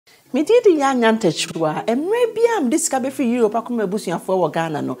Me did the young antechua, and maybe I'm discovered for Europe. I come a bush for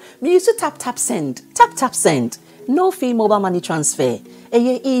Ghana. No, me used to tap send, tap send. No fee mobile money transfer.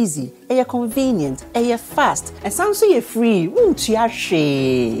 Easy, convenient, fast, and sounds so free. Won't you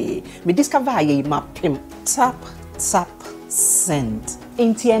share? Me discover my pim tap send.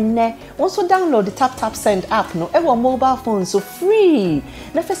 Intienne, also download the tap send app. No, ever mobile phone so free.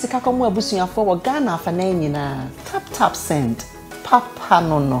 Na first ka come a bush for Ghana for na tap send. Papa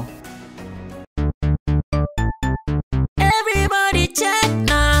no. Everybody check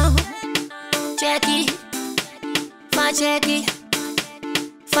now. Check it.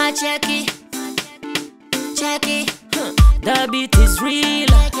 Check it. The beat is real.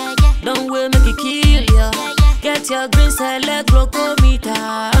 Don't wait, make it kill ya. Get your green select glucometer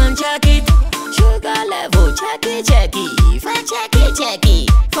and check it. Sugar level, check it. Check it. Green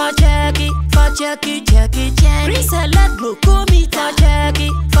select glucometer.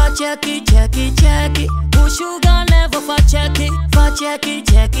 Check it. Push sugar level for check it. Check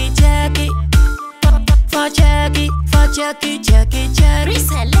it.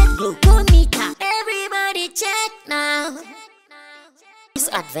 Reselect glucometer. Everybody check now. This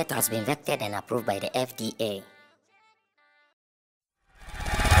advert has been vetted and approved by the FDA.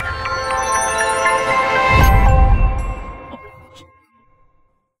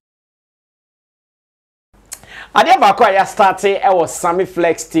 I never started. I was Sammy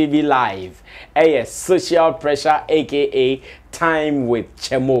Flex TV Live. Social pressure, aka time with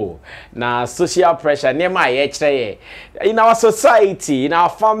Chemo. Now, social pressure, in our society, in our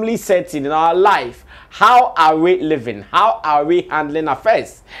family setting, in our life, how are we living? How are we handling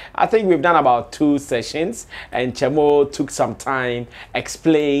affairs? I think we've done about 2 sessions, and Chemo took some time,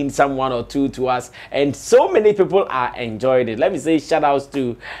 explained some 1 or 2 to us, and so many people are enjoyed it. Let me say shout outs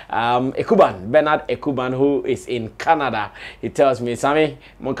to Bernard Ekuban, who is in Canada. He tells me, Sammy,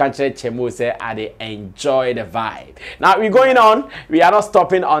 Monkanche Chemo say, I enjoy the vibe. Now we're going on. We are not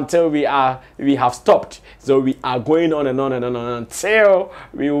stopping until we have stopped. So we are going on and on and on until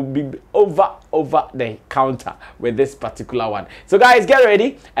we will be over the counter with this particular one. So guys, get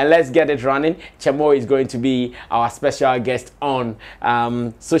ready and let's get it running. Chemo is going to be our special guest on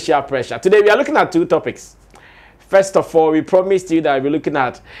social pressure. Today we are looking at 2 topics. First of all, we promised you that we're looking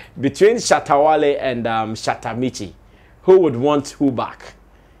at between Shatta Wale and Shatta Michy. Who would want who back?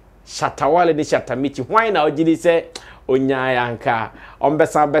 Shatta Wale and Shatta Michy. Why now did he say Onyayanka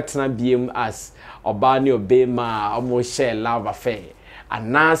Ombesa betna biem as Obani Obema almost share love affair?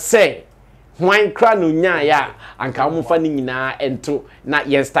 And now say why cranu nyaya anka omufa ni nyina ento na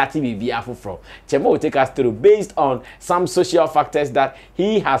yen start bibi afofro. Chemo will take us through based on some social factors that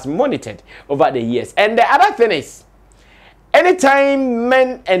he has monitored over the years. And the other thing is, anytime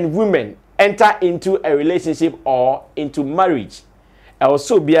men and women enter into a relationship or into marriage,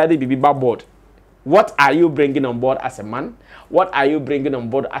 also be at the bibi board. What are you bringing on board as a man? What are you bringing on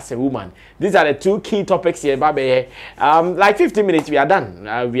board as a woman? These are the 2 key topics here, Babe. Like 15 minutes, we are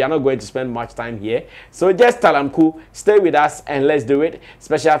done. We are not going to spend much time here. So just tell them, cool, stay with us and let's do it.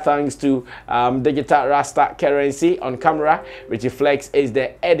 Special thanks to Digital Rasta Currency on camera. Richie Flex is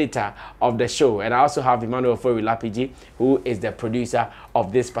the editor of the show. And I also have Emmanuel Lapiji, who is the producer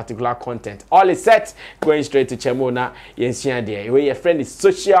of this particular content. All is set, going straight to Chemona. Where your friend is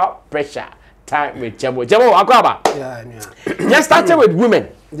social pressure. Time with Chemo. Akwaba. Yeah. Just started with women.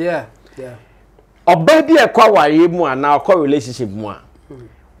 Yeah. A baby acquire more now relationship more.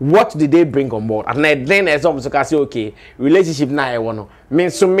 What did they bring on board? And then as almost say okay, relationship now I want to. Mean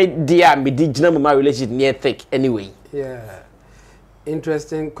so me dear me did my relationship near thick anyway. Yeah.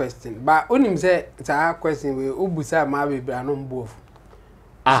 Interesting question. But unim say it's a question we ubusa ma baby anon both.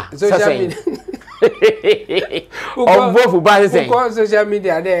 Social media. Social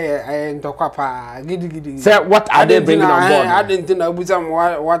media there gidi. Say what are they bringing on board? I didn't think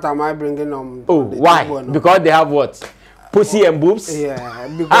what am I bringing on? Oh, why? Because they have what? Pussy and boobs? Yeah,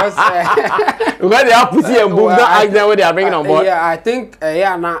 because because they have pussy and boobs, don't ask them what they are bringing on board. Yeah, I think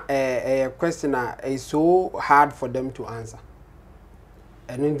a question is so hard for them to answer.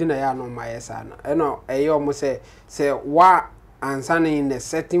 And anything I know my son. You know, I almost say what answering in a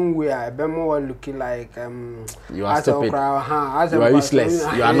setting where be more looking like you are stupid. You are useless.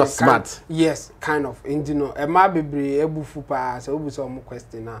 You are not smart. Yes, kind of. And you know, might be able to pass. So be some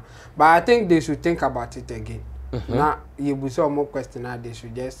question now. But I think they should think about it again. Now you be some more question now. They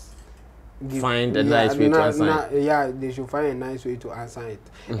should just find a nice way to answer it. Yeah, they should find a nice way to answer it.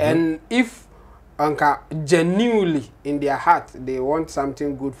 And if genuinely in their heart they want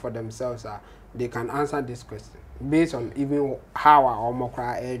something good for themselves, they can answer this question based on even how or more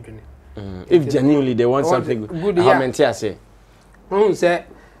if genuinely they want something good, how many say? Say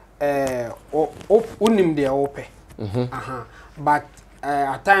unim de ope. But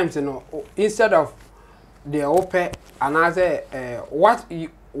at times, you know, instead of the ope, another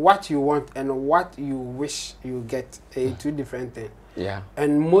what you want and what you wish you get two different things. Yeah.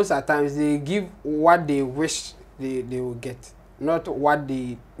 And most of the times they give what they wish they will get, not what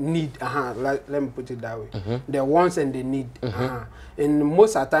they need. Let me put it that way. The wants and the need. And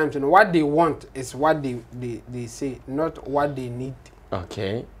most of the times, you know, what they want is what they say, not what they need.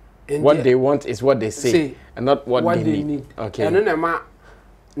 Okay. And what they want is what they say and not what they need. Okay. And then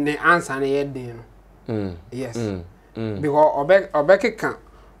the answer na yes. Because obeke can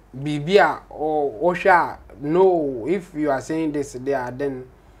bibia or osha no, if you are saying this there, then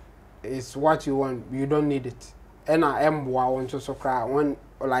it's what you want. You don't need it. And I am want to so cry when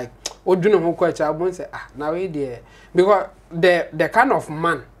like oduno ho kwacha won't say now there because the kind of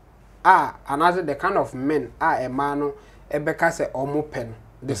man another the kind of men a man ebeka say omo pen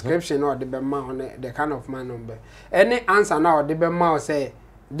description or the be man the kind of man number any answer now the be man say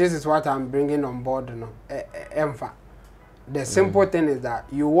this is what I'm bringing on board no emfa. The simple thing is that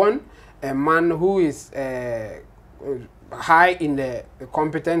you want a man who is high in the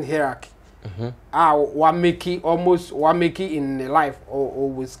competent hierarchy. What make in life or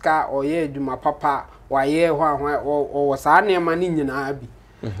with scar or do my papa or was any money in Abi.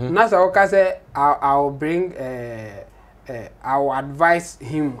 That's okay. Say I'll bring I'll advise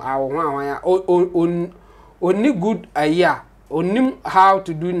him. Only good a year. Only how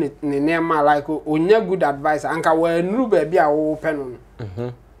to do nema like only good advice. Anka we new baby I open on.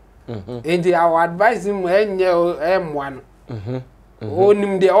 And I will advise him when you M1.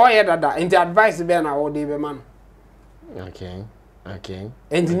 Onim de oye dada. And the advice be na ode be man. Okay.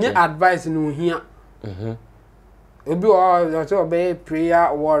 And the advice no here. Obi also be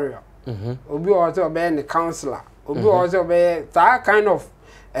prayer warrior. Obi also be the counselor. Obi also be that kind of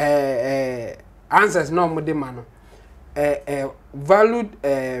answers no mo de man. Valued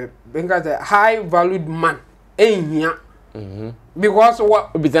because a high valued man here. Because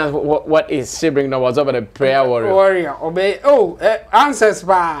what is she bringing up was over the prayer warrior obey answers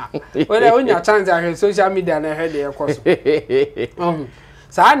ba when I your chance on social media and I heard the course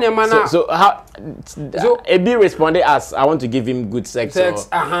so how Ebi responded as I want to give him good sex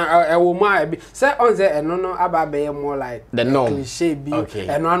a woman say on say no about more like the norm cliche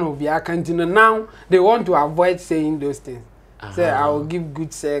and one will be a continue now they want to avoid saying those things. Say I will give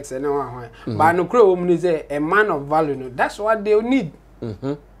good sex and no but no crow woman say a man of value no that's what they need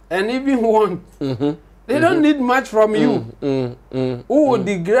and even want they don't need much from you who would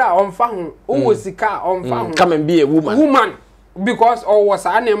degrade on phone who was the car on phone come and be a woman because or was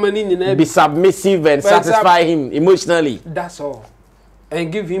any money in be submissive and satisfy him emotionally, that's all,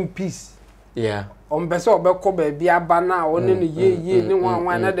 and give him peace. Yeah on beso obeko baby abana oni no ye ni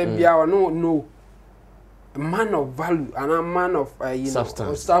wan na da bia no a man of value and a man of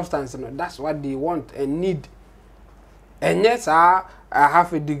substance no, that's what they want and need. And yes I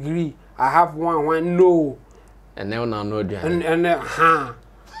have a degree, I have one no, and now no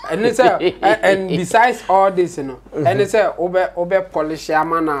and it's and besides all this, you know, and it's obe polish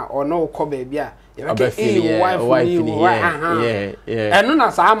man or no ko baby yeah and no na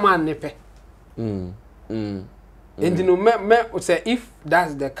sa man nepe and you know me say if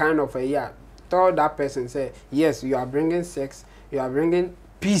that's the kind of a year tell that person say yes you are bringing sex, you are bringing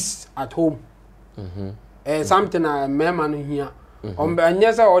peace at home and something a man here and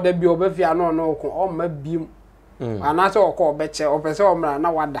yes or the be obefia no ko ma bim and that's all call beche or person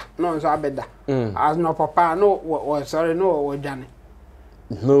na wada no so abeda as no papa no sorry no Johnny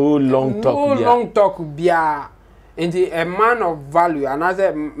no long talk bia and a man of value and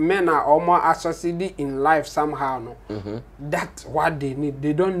other men are almost associated in life somehow no that's what they need.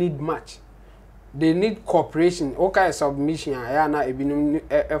 They don't need much. They need cooperation. Okay, submission. I na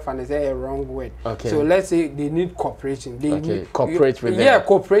say a wrong word. Okay. So let's say they need cooperation. They need cooperate with them. Yeah,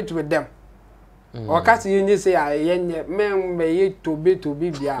 cooperate with them. Or cause you say men may to be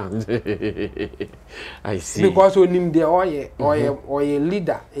bia. I see. Because when him the or a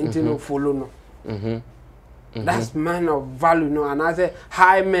leader into no follow no. That's man of value no, and I say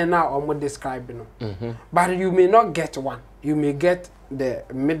high men are almost described no. But you may not get one. You may get the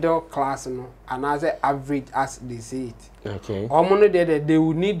middle class no, and I say average as they say it. Okay. Almost they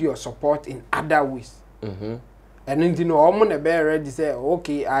will need your support in other ways. And you know almost be ready say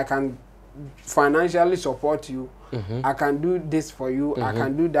okay I can financially support you. I can do this for you. I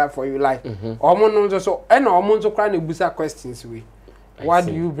can do that for you. Like almost also and almost so kind of busa questions we. What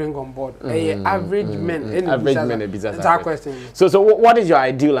do you bring on board? Average men. Average men. That question. So what is your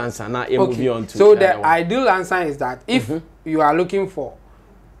ideal answer? Now, okay. On to so the ideal answer is that if you are looking for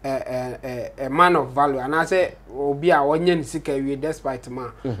a man of value, and I say obi a onye nsika we despite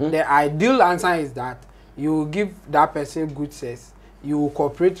man. The ideal answer is that you give that person good sense, you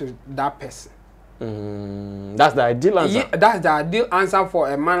cooperate with that person. That's the ideal answer. Yeah, that's the ideal answer for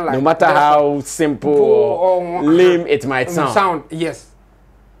a man like. No matter how simple or lame it might sound. Yes.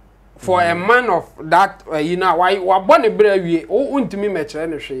 For a man of that, you know, why born a brave, oh, me metre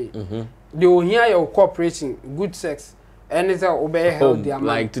any they will hear your cooperation, good sex, and it's obey healthy,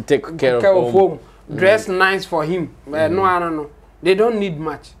 like to take care of home. Dress nice for him. No, I don't know. They don't need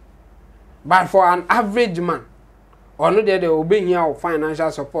much. But for an average man, or no, they obey here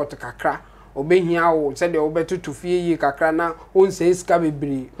financial support to kakra. Obey here, said they obey to fear kakra now, won't say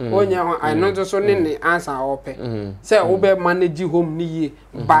scabby. I know just only answer open. Say obey manage home ni,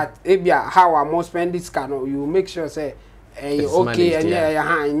 but ebia how I must spend this can you make sure say okay and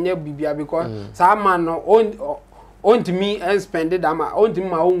yeah bibia because some man own to me and spend it own to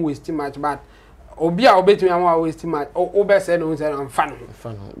my own waste too much, but obia obey to me I'm waste too much. Obey said I'm fun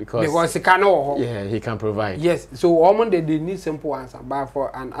because he can he can provide. Yes, so woman they need simple answer, but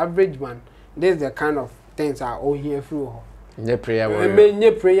for an average man, this is the kind of things are all here through. Ne prayer warrior.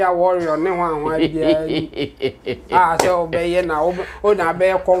 Ne prayer warrior. Ne one so obey na na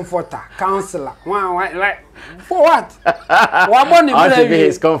be comforter, counselor. One like for what? What money to be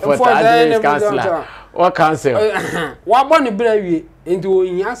his comforter, to be his counselor. What counsel? What money brave into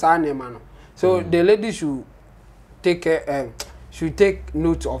in answer name. So the lady should take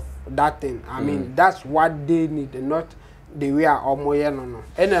note of that thing. I mean that's what they need, not the way or no.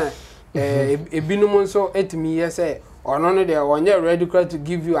 And ebinum so etimi yes say or no there when you're ready to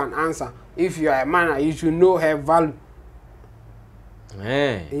give you an answer. If you are a man, you should know her value.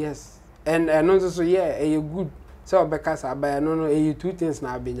 Yes. And also so yeah, you good. So because I buy no you two things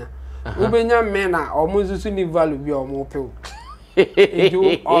na benya. Ubenya men are almost need value be or more pill.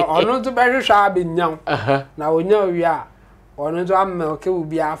 Or not to better sharp in young. Now we know we are. Or not to am okay will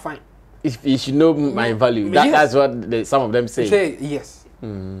be fine. If you should know my value, that's what some of them say. Yes.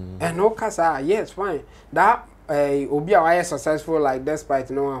 And no casa, yes, fine. That obi a successful like despite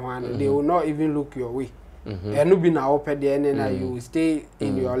no one, they will not even look your way. And no be now open there and you will stay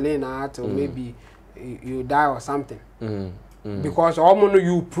in your lane or maybe you die or something. Because almost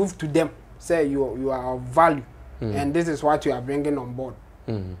you prove to them, say you are of value, and this is what you are bringing on board.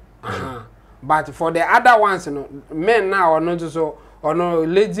 But for the other ones, you know, men now are not so or no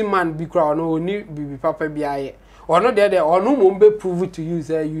lazy man be crowd or no need be papa be or no there or no mumbe prove it to you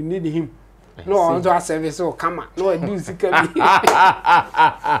say you need him. No on to service so come on. No do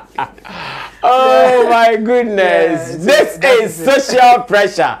oh my goodness. This is social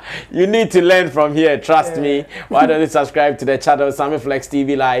pressure. You need to learn from here, trust me. Why don't you subscribe to the channel Sammy Flex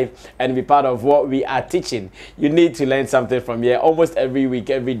TV Live and be part of what we are teaching? You need to learn something from here almost every week,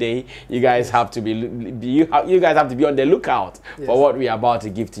 every day. You guys have to be you guys have to be on the lookout for what we are about to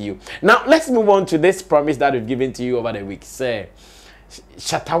give to you. Now let's move on to this promise that we've given to you over the week. Say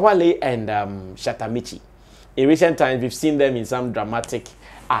Shatta Wale and Shatta Michy. In recent times, we've seen them in some dramatic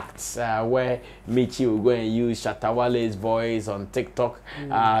acts where Michy will go and use Shatta Wale's voice on TikTok.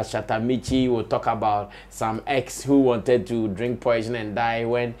 Shatta Michy will talk about some ex who wanted to drink poison and die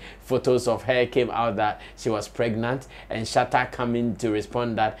when photos of her came out that she was pregnant, and Shatta coming to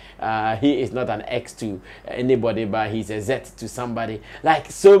respond that he is not an ex to anybody, but he's a zet to somebody. Like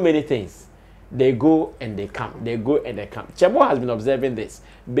so many things. They go and they come. They go and they come. Chemo has been observing this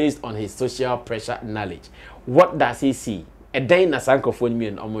based on his social pressure knowledge. What does he see? A day na sankophone me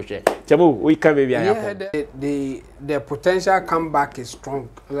and almost Chemo, we can maybe the potential comeback is strong.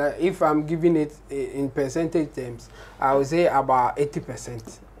 Like if I'm giving it in percentage terms, I would say about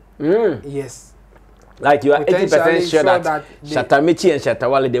 80%. Yes. Like you are 80% sure that Shatta Michy and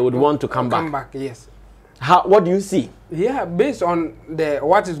Shatta Wale they would want to come back. Come back, yes. What do you see? Yeah, based on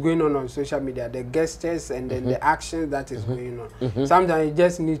what is going on social media, the gestures and then the actions that is going on. Sometimes you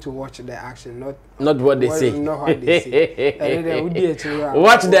just need to watch the action, not what they say. Not what they say.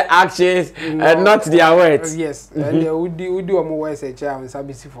 Watch the actions and not their words. Yes, and we do more words a child and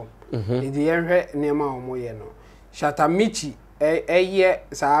sabisi form. In the area nema omo ye no. Shatta Michy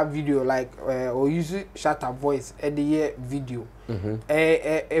sa video like or use Shatta voice the year video.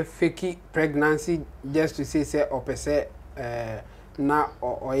 A fake pregnancy just to say or per se na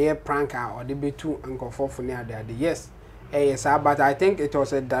or ye prank or the be too and for near there. Yes, yes, but I think it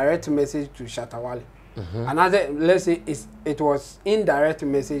was a direct message to Shatta Wale. Another, let's say it was indirect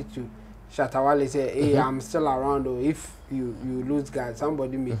message to Shatta Wale say, hey, I'm still around, or if you lose God,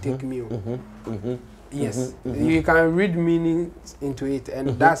 somebody may take me. Yes, you can read meaning into it,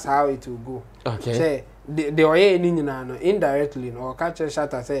 and that's how it will go. Okay. Say the oye ni nyina no indirectly no catch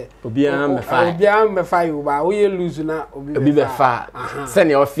Shatta say obiara me fa you ba we lose na obi be fa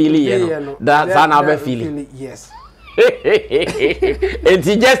send your feeling you know that na be feeling yes and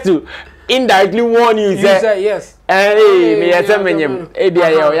just to indirectly warn you say yes hey me yese menyem e bia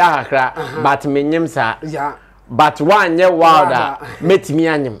ye o ya hakra but menyem sa yeah but one ye wilder metimi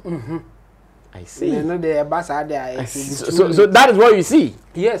anyem I see. You know the so that is what you see.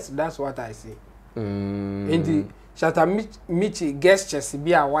 Yes, that's what I see. In the Shatta Michy gestures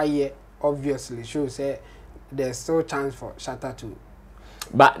be a why obviously shows there's still chance for Shatta to.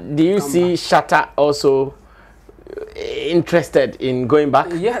 But do you see Shatta also interested in going back?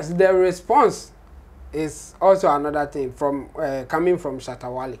 Yes, the response is also another thing from coming from Shatta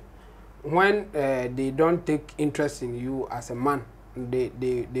Wale. When they don't take interest in you as a man,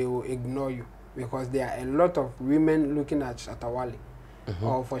 they will ignore you. Because there are a lot of women looking at Shatta Wale,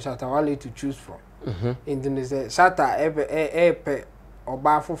 or for Shatta Wale to choose from. In the Shatta epe or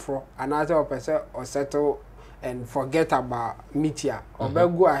bafufro, another person or settle and forget about Michy, or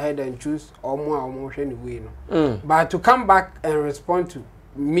go ahead and choose or more anyway. But to come back and respond to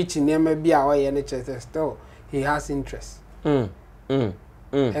Michy, maybe our NHS still he has interest. And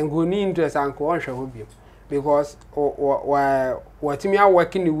go need interest and go on show him because what me are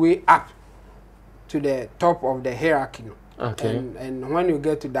working the way up to the top of the hierarchy. Okay. And when you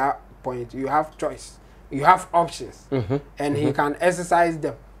get to that point, you have choice. You have options. And he can exercise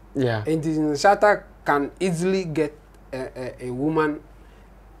them. Yeah. And Shatta can easily get a woman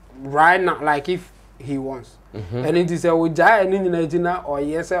right now, like if he wants. And it is a Ujaya or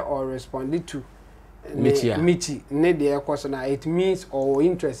yes or responded to Michy. It means or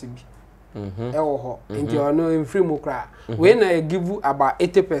interest. And you know in free mukra. When I give you about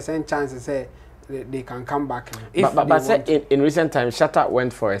 80% chance say they can come back. But say in recent times, Shatta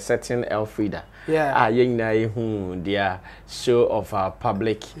went for a certain Elfrida. Yeah. Their show of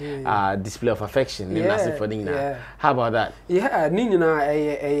public display of affection. Yeah. How about that? Yeah, Nina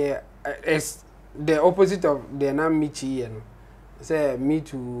is the opposite of the name Michy. Say me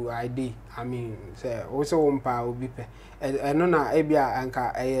to ID. I mean, say also umpa obipe. I know na ebia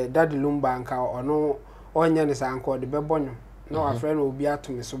anka daddy lumba anka or no onya ni sa anka de bebonyo. No, a friend will be at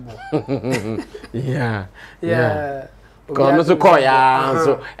me so. Yeah. Because no call ya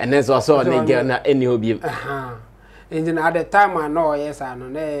so and then so any hobby. And then at the time I know yes I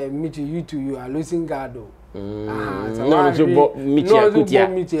know meet you to you are losing guard. So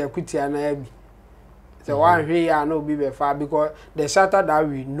Michy akutia na bi. So one here I know be far because the Shatta that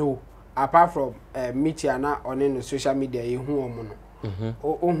we know apart from Michy na on social media you hu omo no.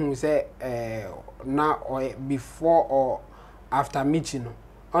 Ohun say na or before or after Michy no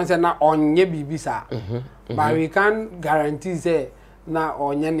on say na onye bibi sa but we can guarantee say na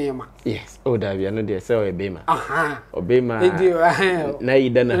onye nema. Yes that we no there say obema obema na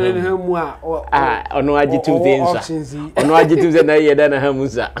yida na hamu ono agitu nsa ono agitu nsa na yida na hamu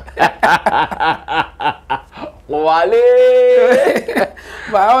sa Wale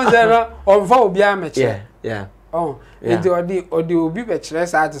but on say no on fa obi ameche yeah and the obi be chere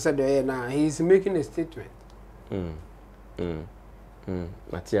sa to say the na he is making a statement.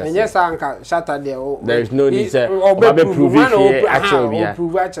 Matthias. And yes, Uncle Shatta there is no need to prove it actually.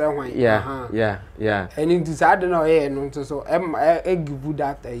 Yeah. And it is I don't know so give you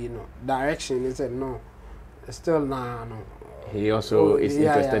that direction. He said no. Still no. He also is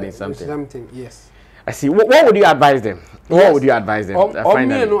interested in something. Something, yes. I see. What would you advise them? What would you advise them?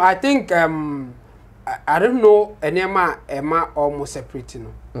 I think I don't know Emma almost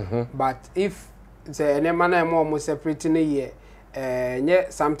separating. But if the Emma almost separating a year.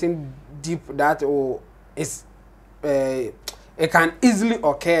 Something deep that is it can easily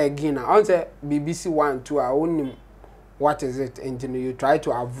occur again. I say BBC 1 2 I only what is it and you try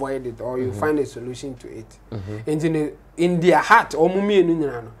to avoid it or you find a solution to it. And in their heart so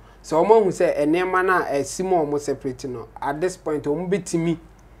someone who say enema na simo almost separating at this point me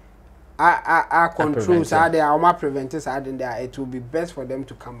I control so they are prevent it will be best for them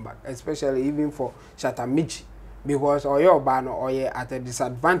to come back, especially even for Shatta Michy. Because or your ban or you at a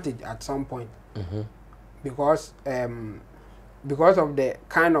disadvantage at some point. Because of the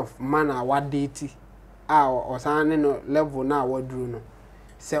kind of manner what deity or something level now what drew no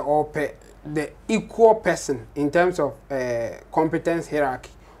say or the equal person in terms of competence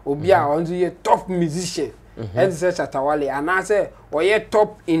hierarchy or be a top musician and such Shatta Wale and I say or you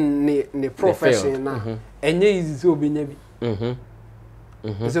top in the profession now and you so be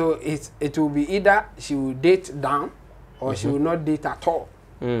so it will be either she will date down or she will not date at all.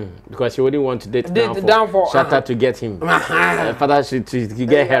 Because she wouldn't want to date down for Shatta to get him. Father should to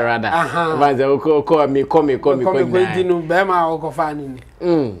get her rather. Call me.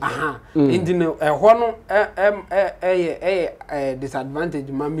 Disadvantage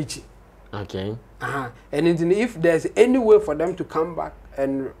Michy. Okay. And if there's any way for them to come back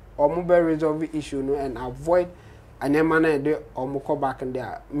and resolve the issue and avoid and or back and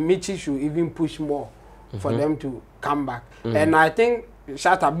there, Michy should even push more for them to come back. And I think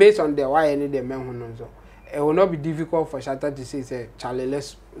Shatta, based on the why any the men so it will not be difficult for Shatta to say Charlie,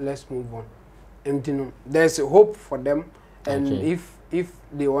 let's move on. And there's hope for them, and if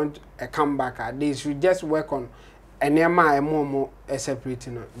they want a comeback, they should just work on and more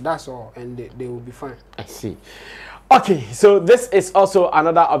separating. That's all, and they will be fine. I see. Okay, so this is also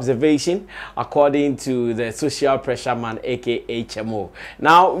another observation according to the social pressure man, aka Chemo.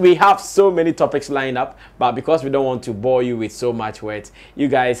 Now, we have so many topics lined up, but because we don't want to bore you with so much words, you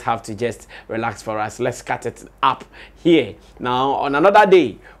guys have to just relax for us. Let's cut it up here. Now, on another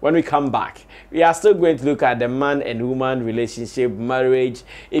day, when we come back, we are still going to look at the man and woman relationship, marriage,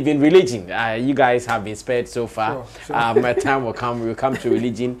 even religion. You guys have been spared so far. Sure. My time will come. We'll come to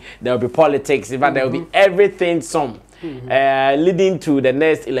religion. There will be politics. In fact, there will be everything some. Leading to the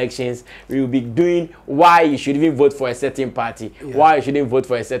next elections, we will be doing why you should even vote for a certain party, why you shouldn't vote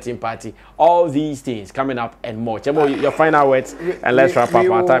for a certain party. All these things coming up and more. Chemo, your final words, and let's wrap up.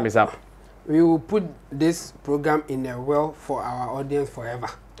 Our time is up. We will put this program in a well for our audience forever.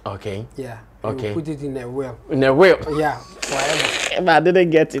 Okay. Yeah. Okay. We'll put it in a well. In a well? Yeah, forever. I didn't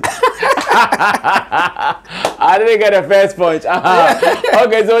get it. I didn't get the first punch.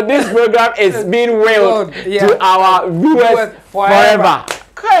 Okay, so this program is being willed to our viewers forever.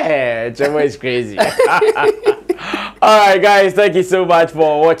 Hey, Chemo is crazy. All right, guys, thank you so much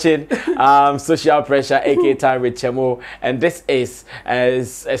for watching Social Pressure, aka Time with Chemo. And this is a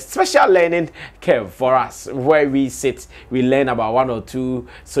special learning curve for us, where we sit, we learn about one or two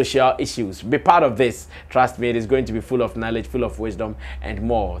social issues. Be part of this. Trust me, it is going to be full of knowledge, full of wisdom, and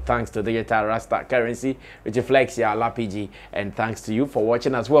more. Thanks to Digital Rasta Currency, which reflects your LPG, and thanks to you for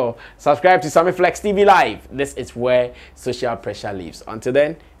watching as well. Subscribe to Sammy Flex TV Live. This is where Social Pressure lives. Until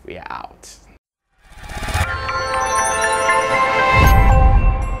then, we are out.